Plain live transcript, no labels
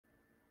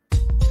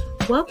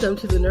Welcome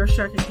to the Nurse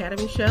Shark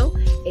Academy Show,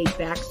 a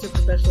Baxter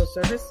Professional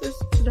Services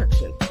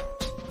production.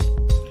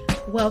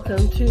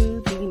 Welcome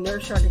to the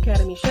Nurse Shark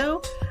Academy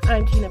Show.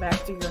 I'm Tina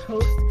Baxter, your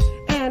host,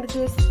 and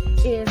this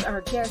is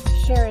our guest,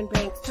 Sharon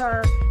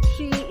Tarr.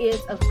 She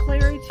is of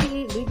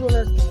Clarity Legal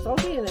Nurse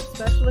Consulting and a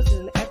specialist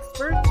and an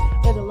expert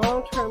in the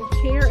long-term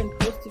care and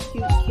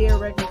post-acute care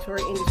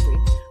regulatory industry.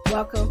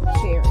 Welcome,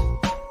 Sharon.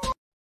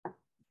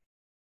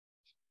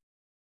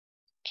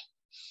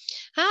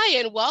 Hi,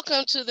 and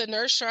welcome to the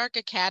Nurse Shark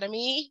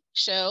Academy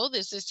show.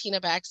 This is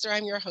Tina Baxter.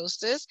 I'm your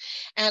hostess,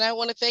 and I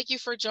want to thank you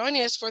for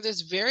joining us for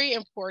this very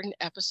important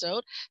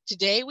episode.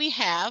 Today we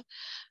have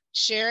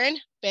Sharon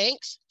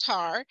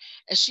Tarr.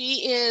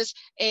 She is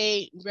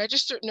a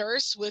registered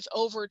nurse with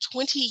over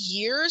 20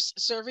 years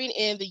serving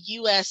in the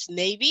U.S.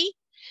 Navy.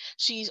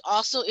 She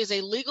also is a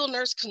legal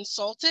nurse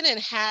consultant and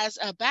has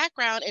a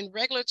background in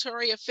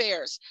regulatory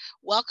affairs.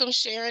 Welcome,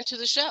 Sharon, to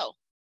the show.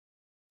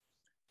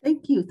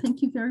 Thank you.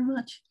 Thank you very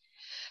much.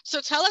 So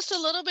tell us a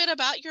little bit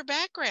about your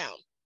background.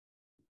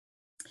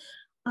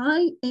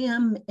 I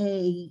am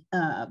a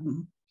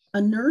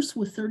nurse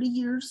with 30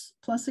 years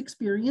plus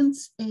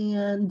experience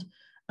and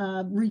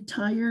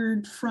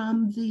retired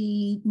from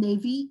the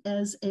Navy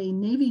as a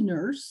Navy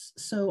nurse.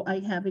 So I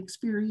have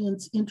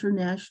experience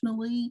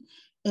internationally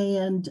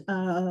and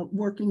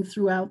working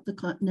throughout the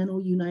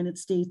continental United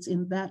States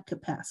in that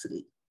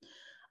capacity.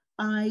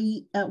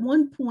 I, at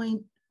one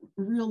point,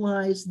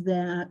 realized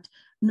that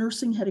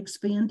nursing had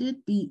expanded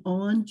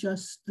beyond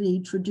just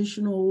the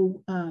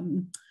traditional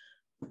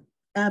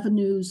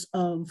avenues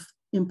of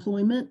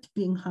employment,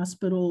 being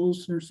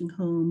hospitals, nursing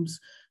homes,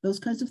 those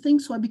kinds of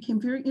things. So I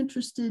became very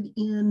interested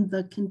in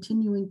the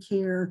continuing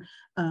care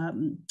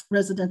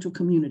residential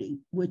community,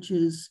 which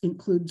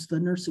includes the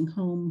nursing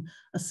home,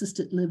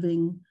 assisted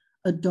living,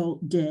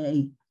 adult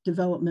day,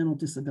 developmental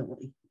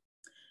disability.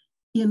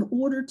 In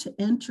order to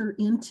enter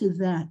into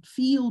that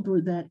field or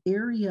that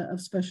area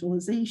of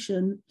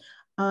specialization,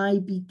 I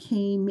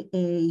became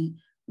a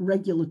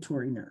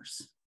regulatory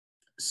nurse.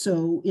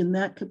 So in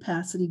that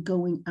capacity,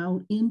 going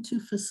out into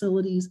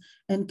facilities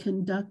and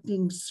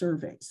conducting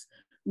surveys,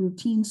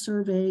 routine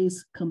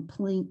surveys,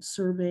 complaint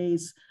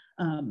surveys,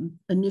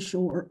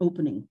 initial or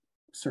opening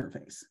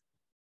surveys.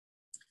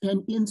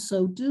 And in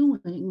so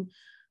doing,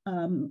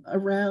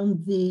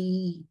 around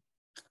the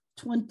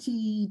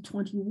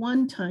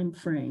 2021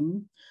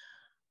 timeframe,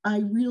 I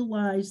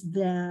realized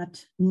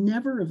that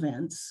never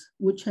events,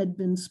 which had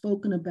been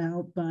spoken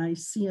about by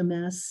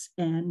CMS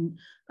and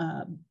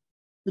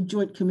the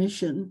Joint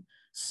Commission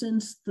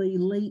since the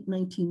late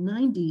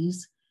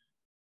 1990s,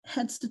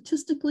 had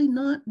statistically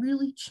not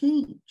really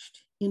changed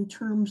in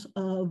terms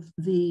of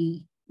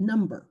the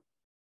number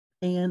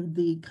and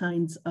the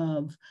kinds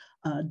of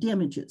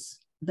damages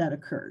that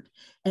occurred.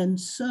 And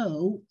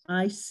so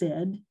I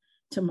said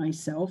to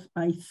myself,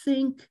 I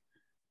think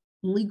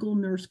legal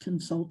nurse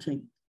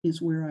consulting is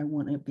where I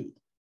want to be.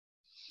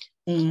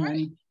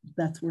 And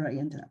that's where I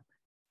end up.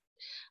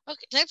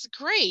 Okay, that's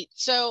great.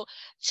 So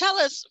tell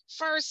us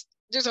first,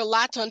 there's a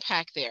lot to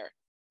unpack there.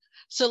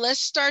 So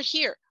let's start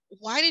here.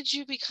 Why did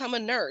you become a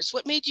nurse?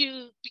 What made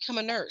you become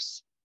a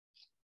nurse?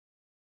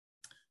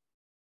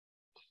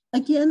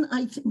 Again,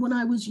 when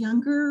I was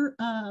younger,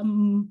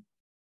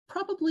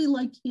 probably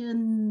like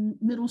in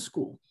middle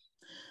school,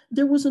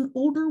 there was an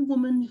older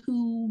woman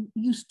who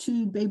used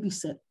to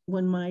babysit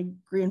when my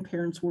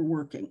grandparents were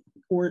working,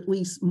 or at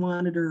least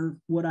monitor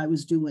what I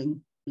was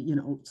doing,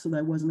 so that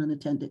I wasn't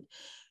unattended.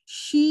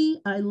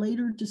 She, I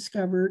later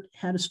discovered,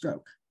 had a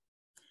stroke.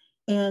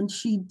 And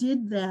she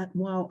did that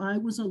while I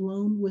was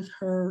alone with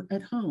her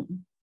at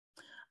home.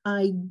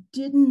 I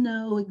didn't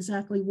know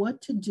exactly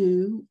what to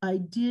do. I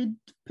did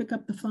pick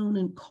up the phone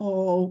and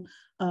call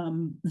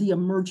the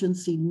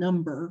emergency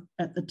number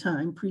at the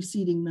time,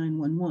 preceding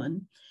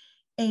 911.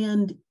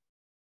 And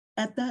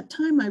at that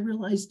time, I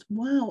realized,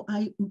 wow,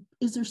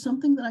 is there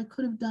something that I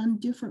could have done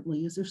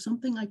differently? Is there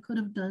something I could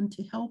have done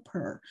to help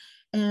her?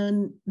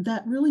 And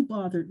that really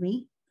bothered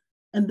me.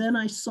 And then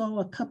I saw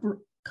a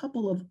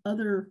couple of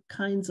other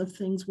kinds of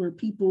things where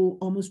people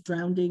almost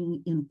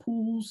drowning in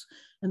pools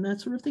and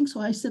that sort of thing.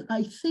 So I said,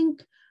 I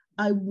think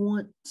I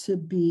want to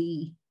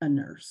be a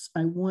nurse.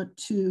 I want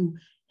to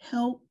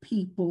help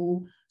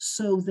people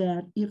so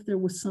that if there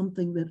was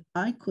something that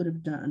I could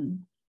have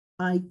done,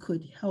 I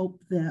could help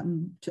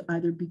them to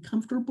either be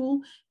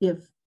comfortable if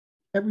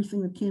everything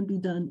that can be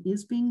done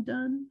is being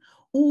done,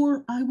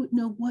 or I would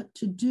know what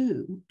to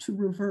do to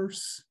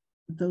reverse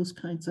those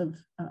kinds of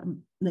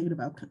negative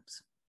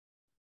outcomes.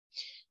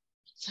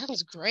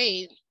 Sounds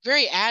great.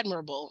 Very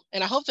admirable.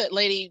 And I hope that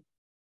lady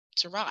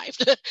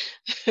survived.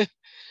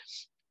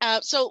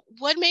 So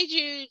what made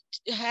you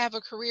have a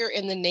career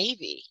in the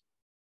Navy?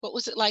 What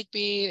was it like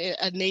being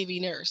a Navy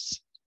nurse?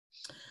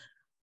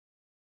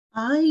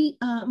 I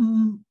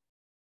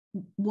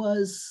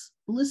was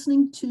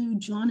listening to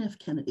John F.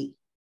 Kennedy.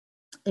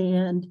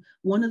 And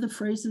one of the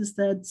phrases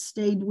that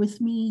stayed with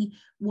me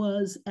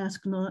was,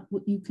 ask not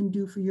what you can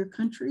do for your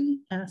country,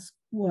 ask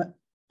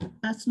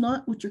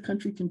not what your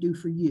country can do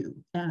for you,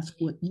 ask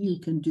what you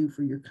can do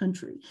for your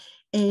country.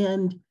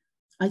 And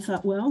I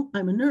thought, well,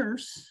 I'm a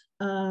nurse.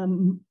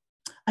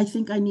 I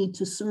think I need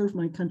to serve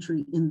my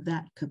country in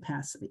that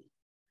capacity.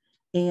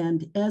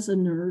 And as a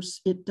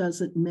nurse, it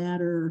doesn't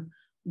matter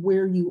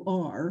where you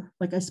are.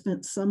 Like I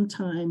spent some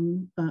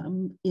time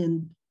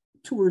in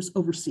tours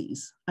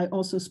overseas. I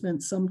also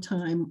spent some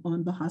time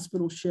on the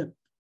hospital ship,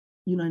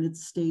 United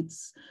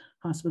States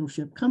hospital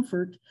ship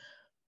Comfort.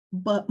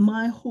 But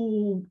my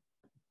whole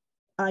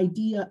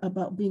idea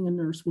about being a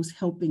nurse was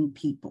helping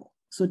people.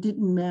 So it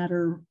didn't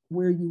matter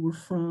where you were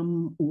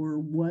from or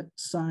what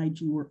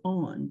side you were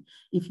on.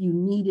 If you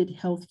needed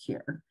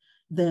healthcare,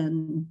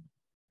 then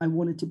I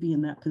wanted to be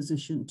in that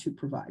position to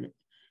provide it.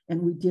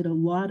 And we did a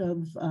lot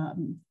of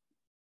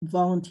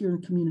volunteer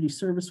and community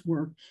service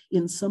work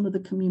in some of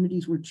the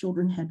communities where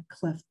children had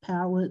cleft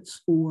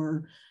palates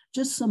or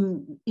just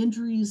some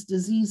injuries,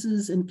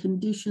 diseases, and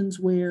conditions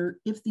where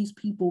if these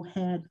people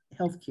had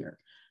healthcare,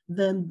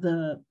 then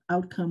the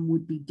outcome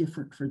would be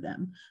different for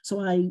them.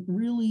 So I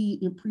really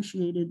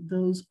appreciated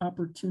those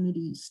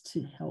opportunities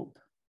to help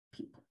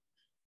people.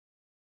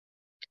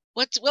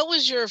 What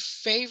was your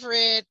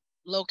favorite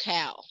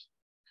locale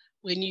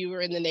when you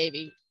were in the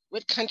Navy?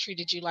 What country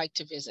did you like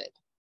to visit?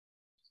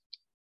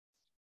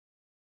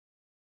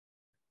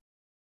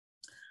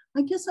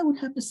 I guess I would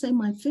have to say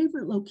my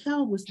favorite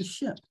locale was the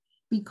ship,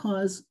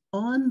 because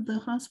on the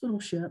hospital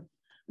ship,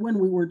 when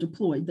we were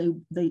deployed,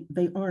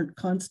 they aren't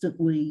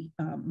constantly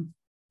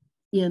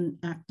in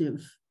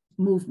active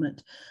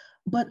movement,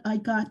 but I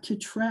got to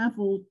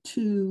travel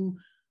to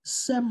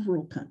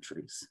several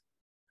countries.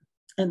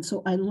 And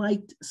so I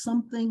liked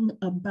something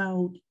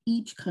about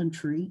each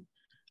country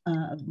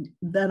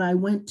that I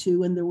went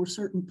to, and there were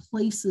certain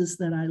places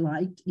that I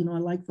liked. You know, I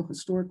liked the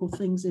historical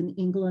things in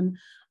England.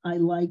 I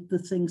liked the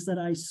things that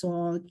I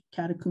saw,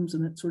 catacombs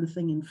and that sort of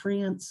thing in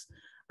France.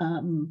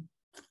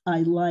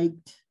 I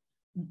liked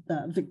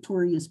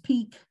Victoria's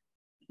Peak,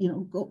 you know,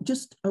 go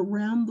just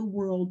around the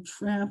world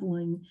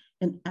traveling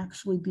and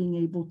actually being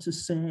able to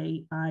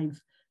say, I've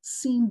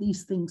seen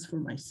these things for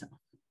myself.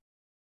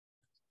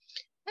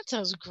 That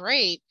sounds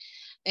great.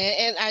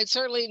 And I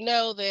certainly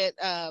know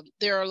that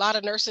there are a lot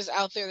of nurses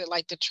out there that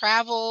like to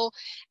travel,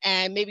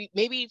 and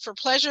maybe for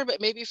pleasure,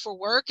 but maybe for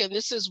work. And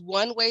this is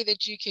one way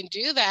that you can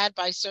do that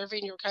by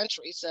serving your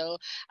country. So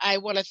I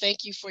want to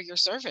thank you for your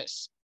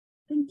service.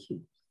 Thank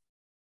you.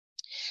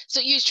 So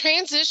you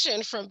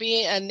transitioned from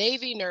being a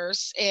Navy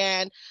nurse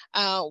and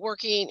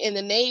working in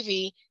the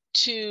Navy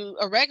to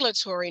a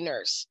regulatory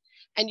nurse.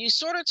 And you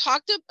sort of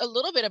talked a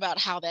little bit about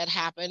how that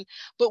happened,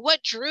 but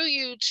what drew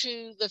you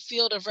to the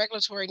field of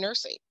regulatory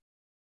nursing?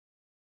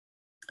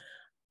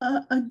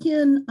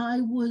 Again,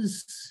 I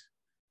was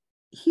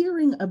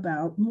hearing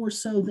about, more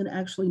so than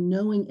actually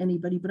knowing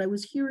anybody, but I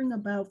was hearing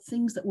about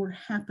things that were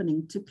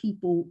happening to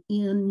people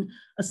in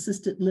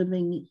assisted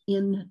living,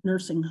 in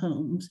nursing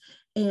homes.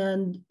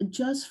 And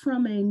just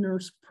from a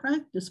nurse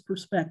practice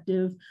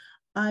perspective,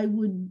 I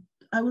would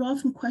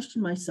often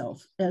question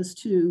myself as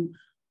to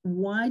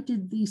why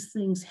did these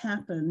things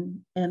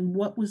happen and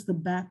what was the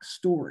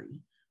backstory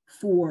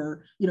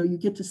for, you know, you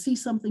get to see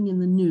something in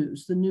the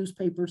news. The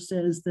newspaper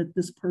says that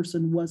this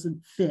person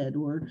wasn't fed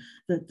or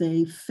that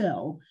they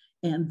fell,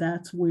 and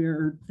that's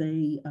where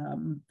they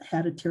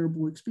had a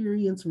terrible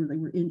experience or they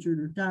were injured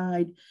or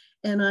died.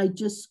 And I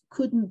just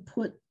couldn't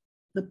put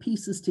the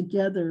pieces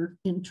together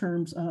in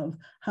terms of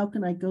how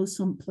can I go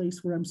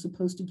someplace where I'm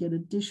supposed to get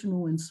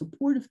additional and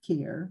supportive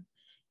care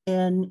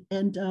and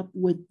end up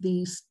with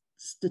these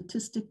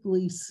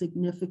statistically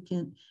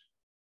significant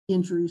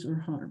injuries or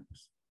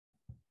harms.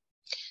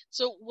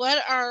 So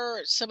what are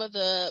some of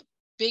the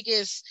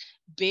biggest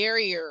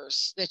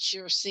barriers that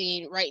you're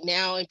seeing right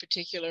now in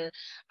particular,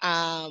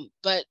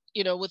 but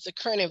you know, with the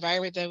current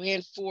environment that we're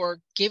in, for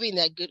giving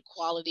that good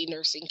quality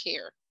nursing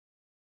care?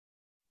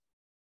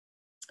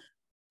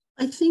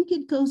 I think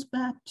it goes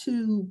back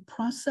to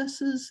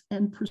processes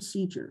and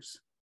procedures.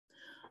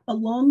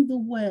 Along the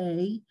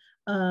way,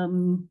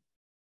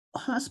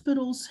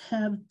 hospitals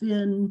have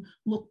been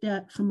looked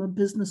at from a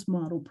business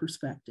model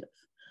perspective.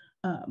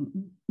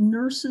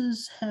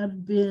 Nurses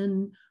have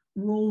been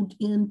rolled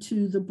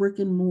into the brick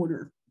and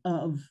mortar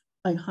of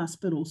a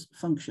hospital's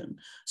function.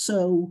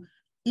 So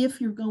if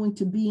you're going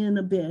to be in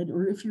a bed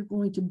or if you're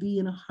going to be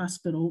in a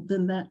hospital,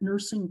 then that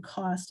nursing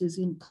cost is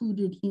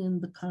included in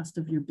the cost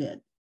of your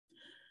bed.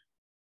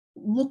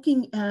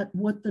 Looking at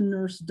what the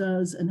nurse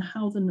does and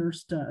how the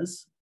nurse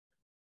does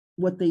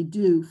what they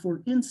do,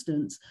 for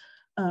instance,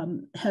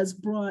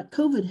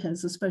 COVID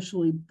has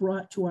especially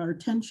brought to our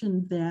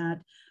attention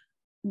that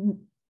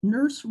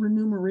nurse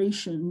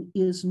remuneration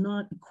is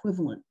not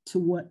equivalent to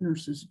what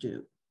nurses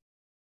do.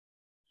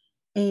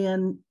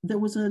 And there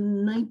was a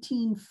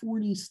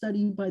 1940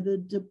 study by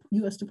the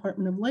US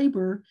Department of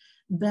Labor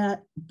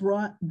that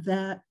brought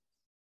that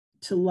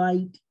to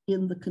light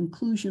in the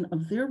conclusion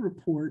of their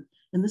report,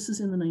 and this is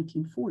in the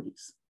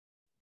 1940s,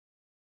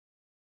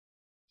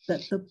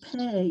 that the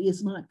pay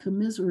is not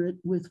commensurate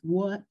with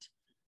what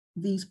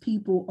these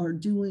people are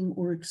doing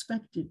or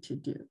expected to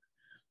do.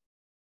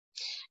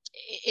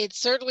 it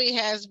certainly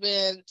has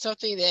been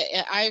something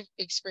that I've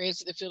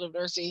experienced in the field of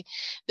nursing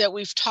that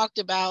we've talked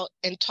about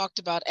ad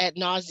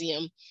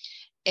nauseum,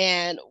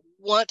 and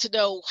want to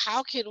know,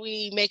 how can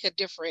we make a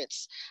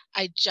difference?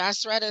 I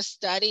just read a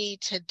study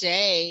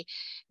today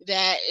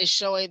that is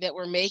showing that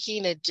we're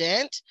making a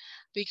dent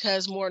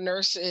because more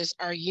nurses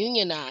are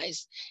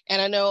unionized.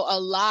 And I know a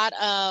lot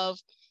of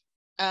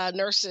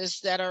nurses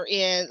that are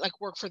in, like,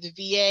 work for the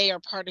VA, are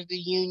part of the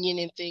union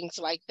and things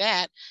like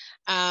that.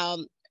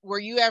 Were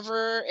you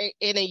ever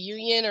in a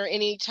union or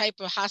any type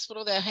of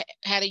hospital that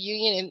had a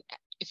union? And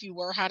if you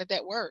were, how did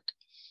that work?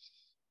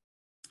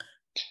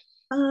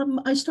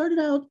 I started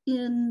out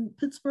in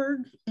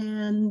Pittsburgh,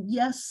 and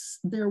yes,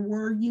 there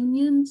were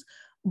unions,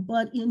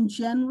 but in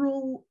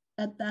general,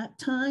 at that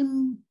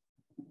time,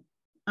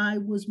 I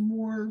was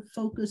more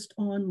focused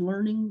on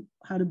learning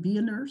how to be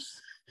a nurse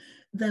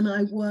than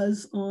I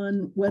was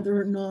on whether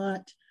or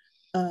not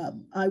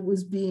I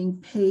was being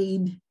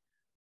paid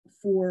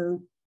for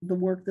the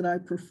work that I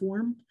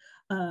performed.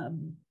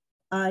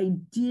 I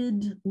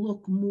did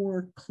look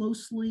more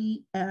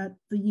closely at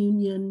the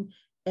union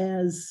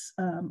as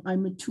I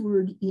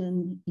matured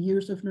in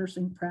years of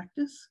nursing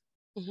practice.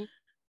 Mm-hmm.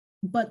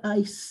 But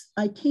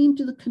I came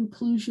to the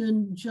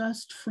conclusion,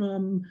 just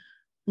from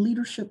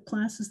leadership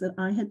classes that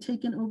I had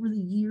taken over the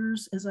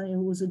years as I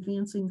was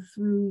advancing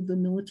through the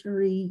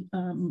military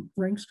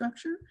rank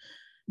structure,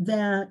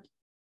 that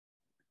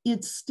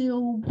it's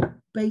still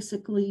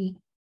basically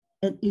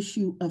an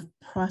issue of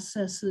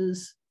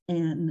processes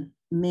and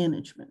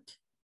management.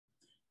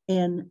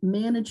 And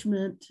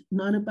management,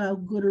 not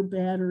about good or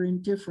bad or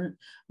indifferent,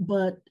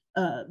 but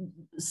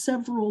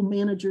several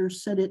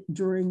managers said it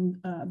during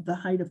the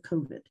height of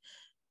COVID.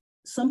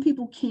 Some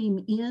people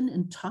came in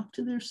and talked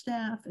to their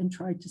staff and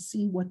tried to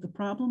see what the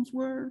problems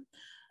were.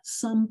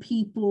 Some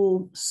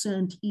people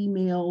sent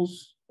emails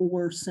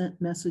or sent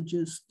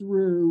messages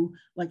through,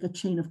 like a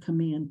chain of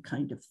command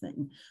kind of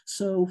thing.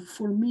 So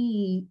for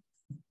me,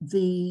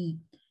 the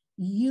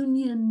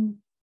union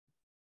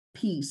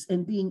piece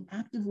and being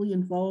actively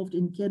involved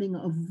in getting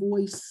a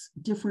voice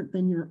different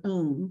than your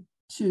own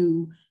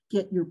to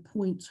get your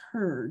points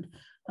heard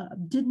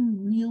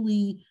didn't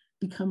really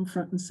become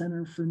front and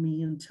center for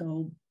me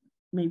until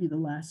maybe the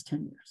last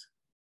 10 years.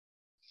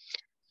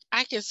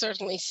 I can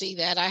certainly see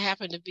that. I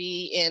happen to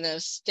be in a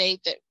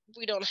state that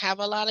we don't have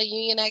a lot of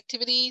union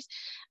activities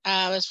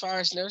as far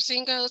as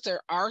nursing goes.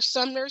 There are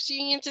some nurse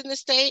unions in the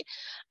state,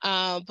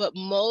 but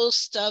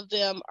most of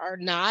them are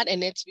not,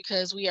 and it's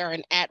because we are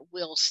an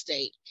at-will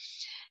state.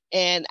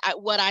 And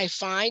what I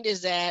find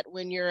is that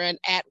when you're an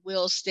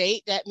at-will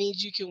state, that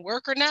means you can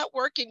work or not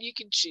work, and you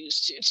can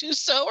choose to do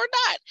so or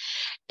not.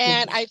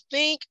 And I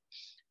think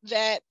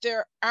that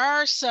there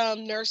are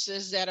some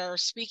nurses that are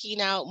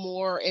speaking out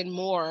more and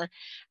more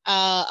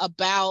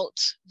about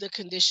the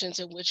conditions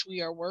in which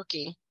we are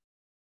working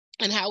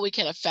and how we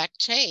can affect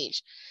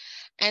change.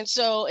 And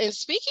so, in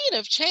speaking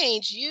of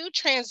change, you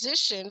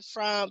transitioned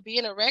from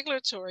being a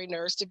regulatory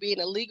nurse to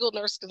being a legal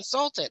nurse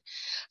consultant.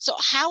 So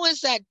how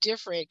is that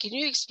different? Can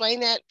you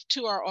explain that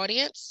to our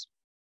audience?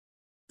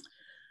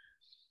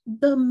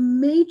 The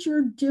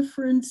major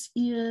difference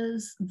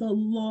is the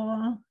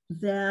law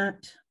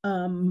that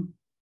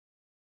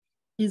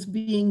is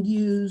being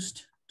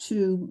used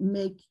to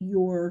make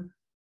your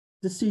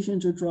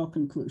decisions or draw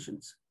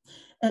conclusions.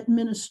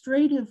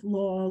 Administrative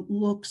law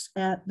looks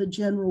at the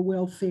general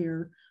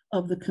welfare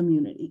of the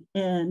community,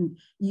 and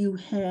you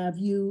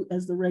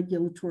as the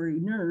regulatory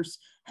nurse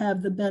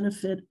have the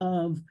benefit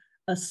of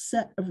a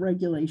set of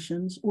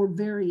regulations or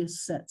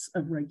various sets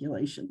of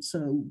regulations.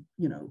 So,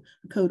 the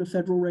Code of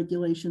Federal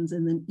Regulations,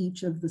 and then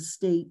each of the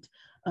state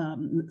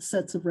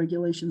sets of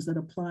regulations that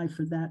apply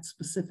for that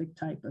specific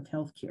type of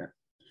healthcare.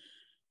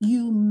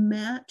 You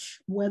match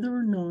whether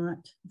or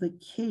not the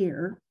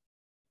care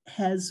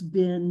has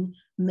been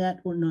met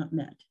or not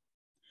met.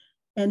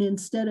 And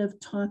instead of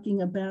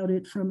talking about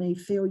it from a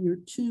failure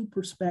to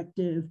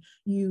perspective,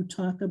 you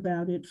talk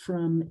about it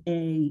from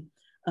a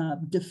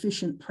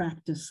deficient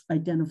practice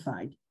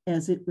identified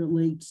as it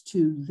relates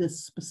to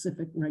this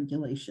specific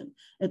regulation,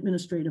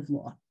 administrative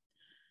law.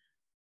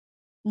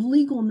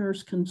 Legal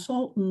nurse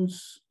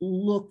consultants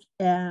look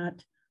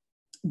at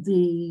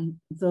the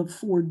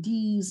 4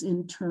 Ds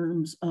in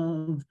terms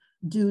of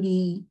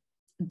duty,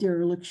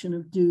 dereliction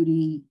of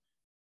duty,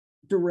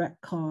 direct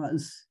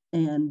cause,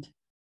 and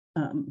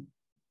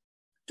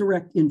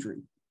direct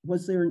injury.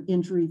 Was there an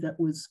injury that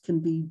can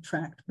be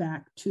tracked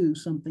back to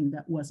something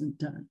that wasn't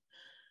done?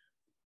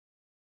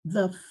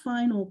 The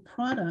final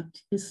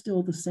product is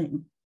still the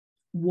same.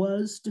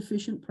 Was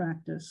deficient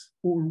practice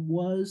or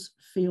was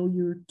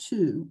failure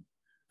to,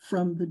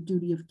 from the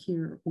duty of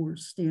care or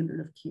standard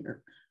of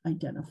care,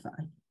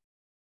 identified?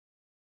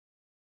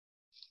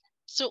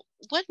 So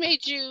what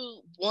made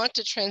you want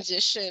to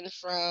transition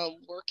from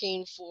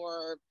working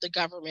for the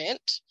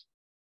government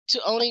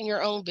to owning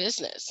your own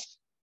business?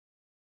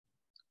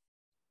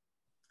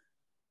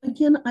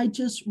 Again, I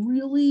just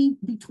really,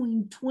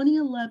 between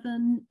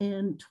 2011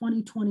 and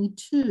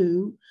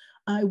 2022,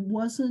 I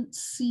wasn't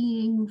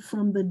seeing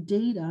from the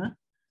data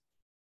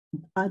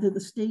either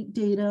the state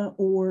data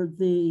or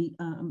the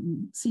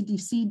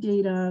CDC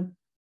data,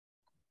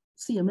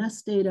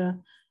 CMS data,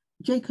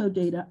 JCO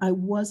data, I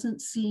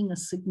wasn't seeing a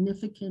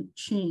significant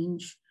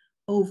change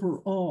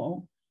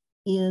overall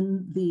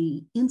in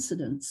the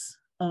incidence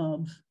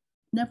of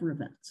never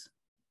events.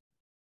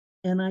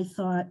 And I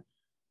thought,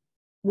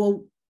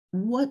 well,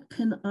 what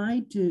can I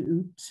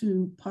do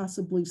to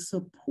possibly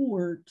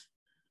support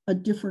a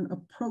different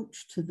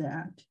approach to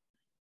that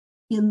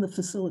in the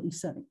facility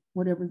setting,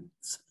 whatever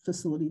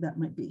facility that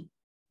might be?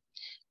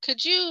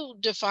 Could you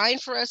define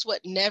for us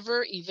what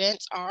never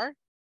events are?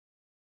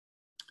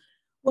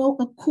 Well,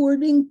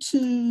 according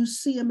to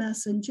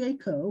CMS and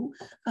JCO,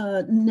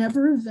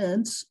 never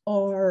events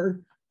are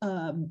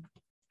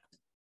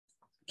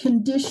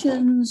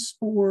conditions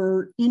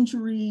or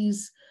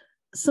injuries,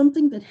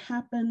 something that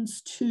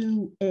happens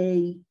to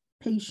a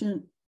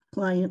patient,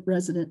 client,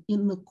 resident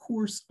in the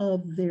course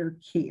of their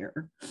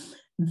care.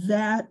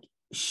 That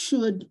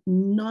should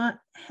not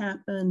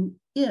happen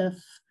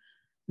if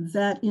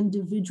that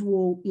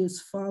individual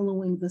is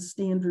following the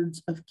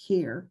standards of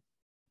care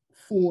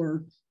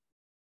for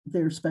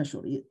their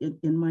specialty,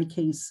 in my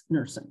case,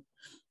 nursing.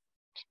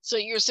 So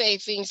you're saying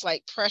things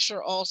like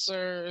pressure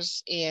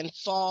ulcers and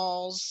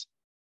falls?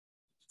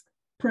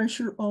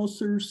 Pressure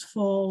ulcers,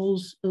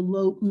 falls,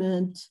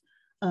 elopement,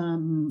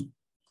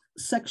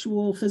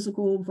 sexual,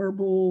 physical,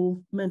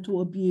 verbal,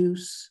 mental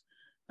abuse.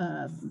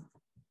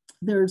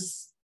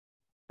 There's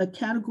a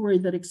category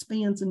that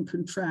expands and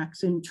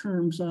contracts in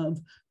terms of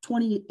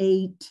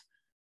 28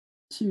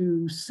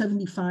 to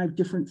 75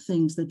 different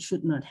things that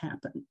should not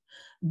happen.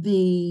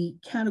 The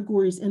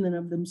categories in and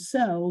of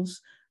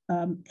themselves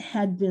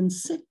had been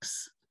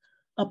 6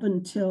 up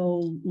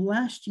until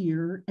last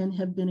year and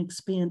have been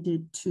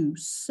expanded to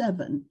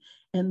 7.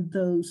 And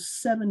those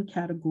 7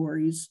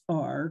 categories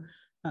are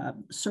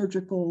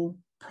surgical,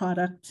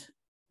 product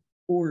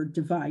or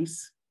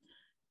device,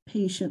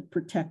 patient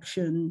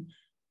protection,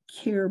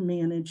 care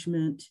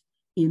management,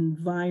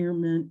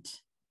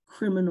 environment,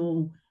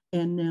 criminal,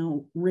 and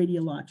now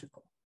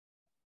radiological.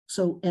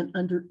 So, and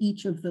under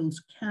each of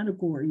those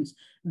categories,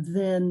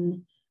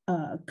 then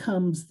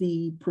comes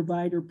the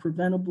provider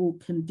preventable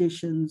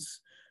conditions,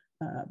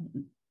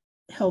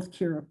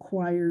 healthcare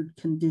acquired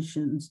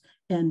conditions,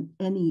 and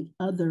any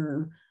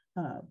other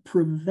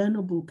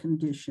preventable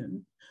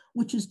condition,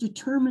 which is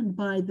determined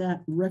by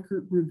that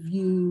record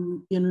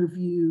review,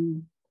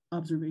 interview,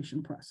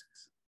 observation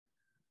process.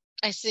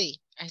 I see.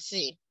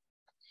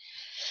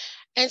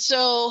 And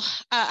so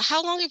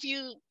how long have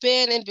you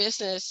been in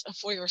business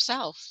for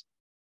yourself?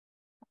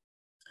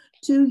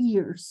 2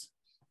 years.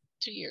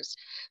 2 years.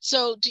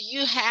 So do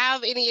you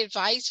have any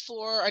advice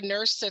for a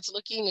nurse that's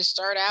looking to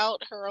start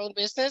out her own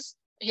business,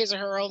 his or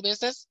her own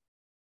business?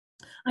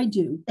 I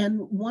do. And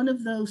one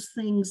of those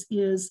things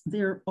is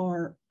there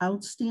are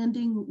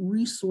outstanding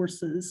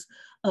resources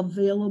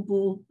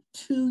available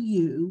to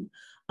you.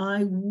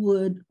 I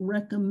would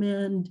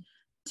recommend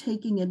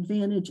taking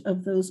advantage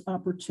of those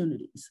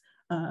opportunities.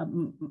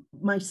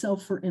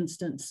 Myself, for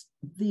instance,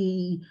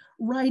 the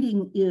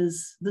writing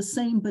is the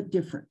same but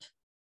different.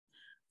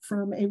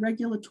 From a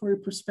regulatory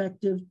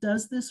perspective,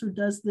 does this or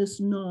does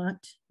this not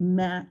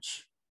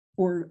match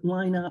or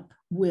line up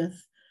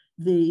with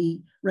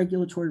the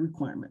regulatory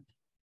requirement?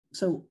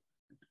 So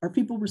are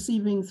people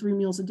receiving 3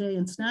 meals a day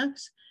and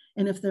snacks?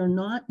 And if they're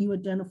not, you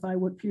identify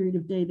what period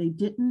of day they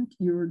didn't.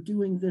 You're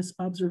doing this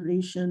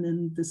observation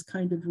and this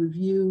kind of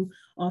review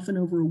often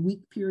over a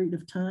week period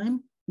of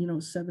time,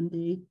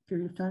 7-day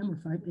period of time or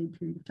 5-day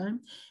period of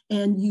time.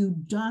 And you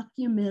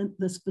document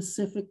the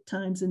specific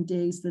times and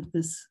days that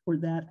this or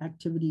that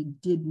activity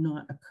did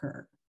not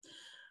occur.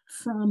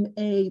 From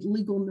a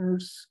legal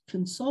nurse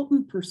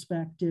consultant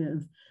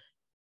perspective,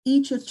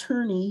 each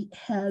attorney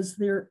has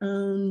their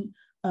own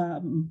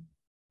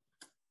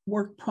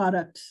work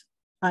product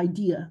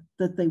idea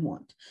that they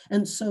want.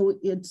 And so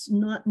it's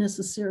not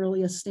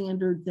necessarily a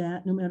standard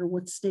that no matter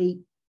what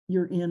state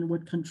you're in,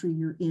 what country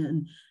you're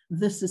in,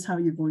 this is how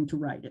you're going to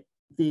write it.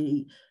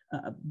 The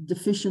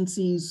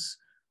deficiencies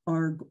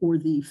or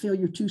the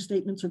failure to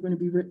statements are going to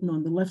be written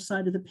on the left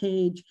side of the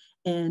page,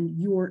 and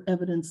your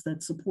evidence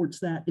that supports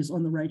that is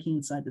on the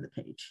right-hand side of the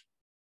page.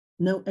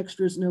 No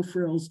extras, no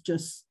frills,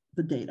 just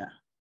the data.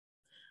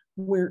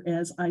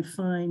 Whereas I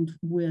find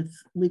with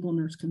legal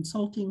nurse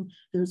consulting,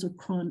 there's a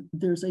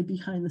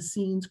behind the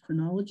scenes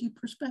chronology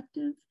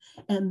perspective,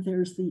 and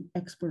there's the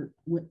expert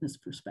witness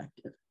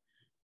perspective.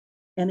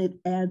 And it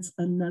adds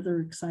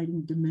another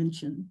exciting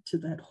dimension to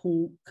that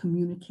whole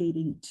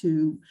communicating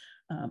to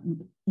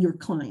your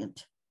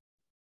client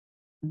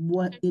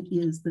what it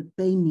is that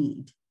they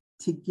need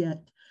to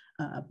get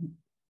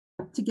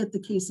the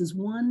cases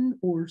won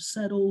or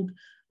settled.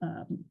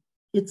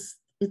 It's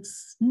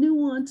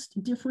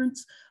nuanced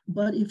difference,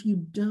 but if you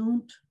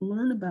don't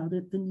learn about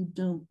it, then you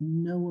don't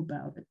know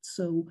about it.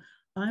 So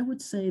I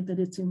would say that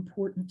it's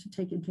important to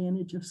take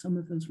advantage of some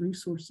of those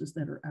resources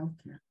that are out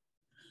there.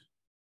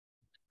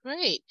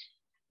 Great.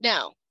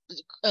 Now,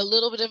 a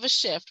little bit of a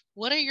shift.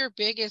 What are your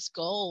biggest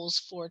goals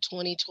for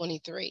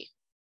 2023?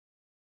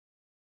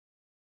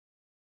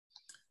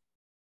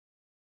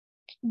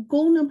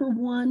 Goal number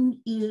one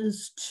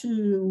is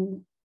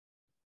to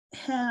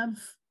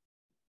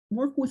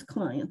work with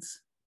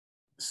clients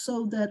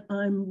so that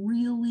I'm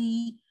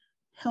really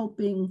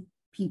helping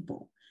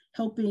people,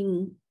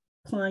 helping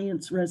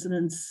clients,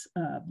 residents,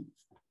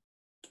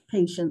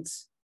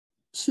 patients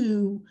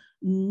to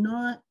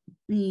not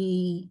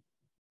be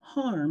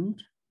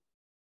harmed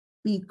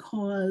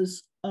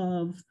because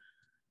of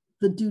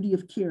the duty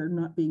of care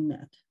not being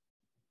met.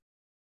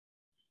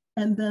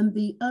 And then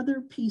the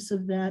other piece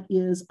of that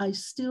is I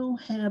still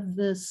have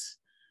this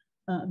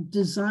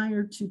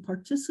desire to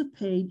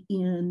participate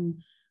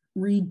in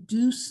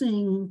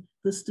reducing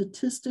the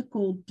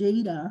statistical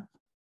data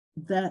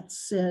that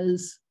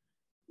says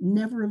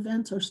never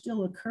events are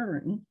still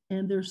occurring,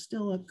 and they're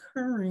still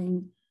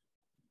occurring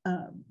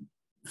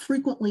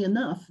frequently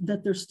enough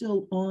that they're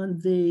still on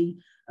the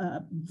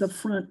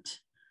front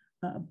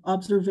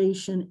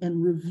observation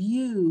and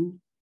review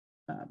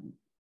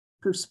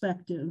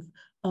perspective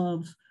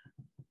of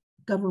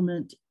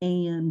government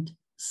and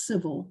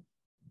civil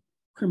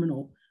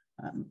criminal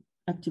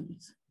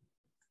activities.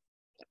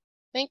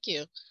 Thank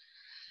you.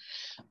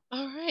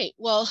 All right.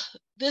 Well,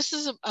 this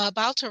is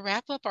about to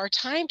wrap up our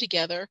time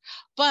together,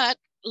 but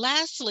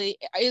lastly,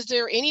 is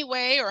there any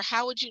way, or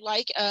how would you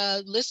like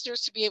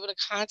listeners to be able to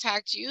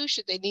contact you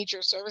should they need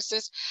your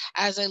services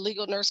as a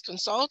legal nurse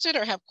consultant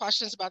or have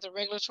questions about the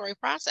regulatory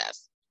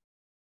process?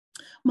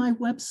 My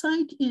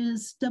website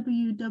is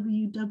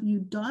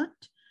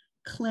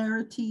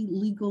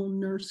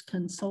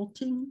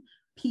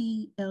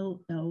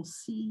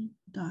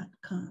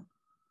www.claritylegalnurseconsulting.com.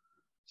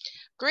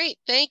 Great,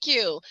 thank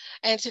you.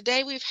 And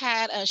today we've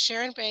had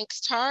Sharon Banks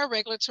Tarr,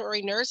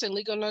 regulatory nurse and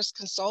legal nurse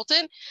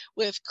consultant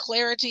with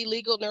Clarity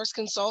Legal Nurse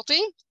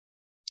Consulting,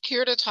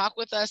 here to talk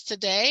with us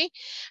today.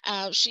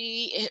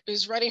 She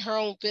is running her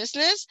own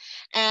business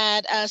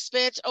and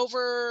spent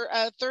over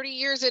 30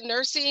 years in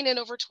nursing and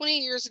over 20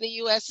 years in the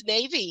U.S.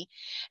 Navy.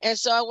 And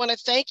so I want to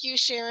thank you,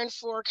 Sharon,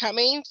 for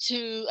coming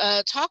to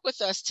talk with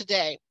us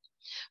today.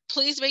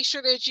 Please make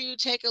sure that you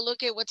take a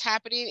look at what's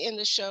happening in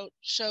the show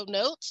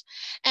notes.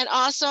 And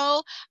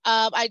also,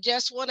 I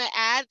just want to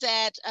add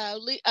that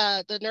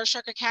the Nurse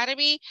Shark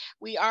Academy,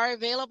 we are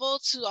available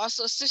to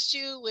also assist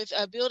you with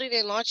building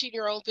and launching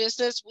your own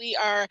business. We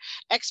are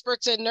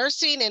experts in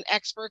nursing and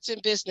experts in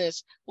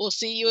business. We'll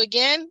see you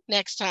again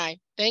next time.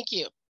 Thank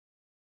you.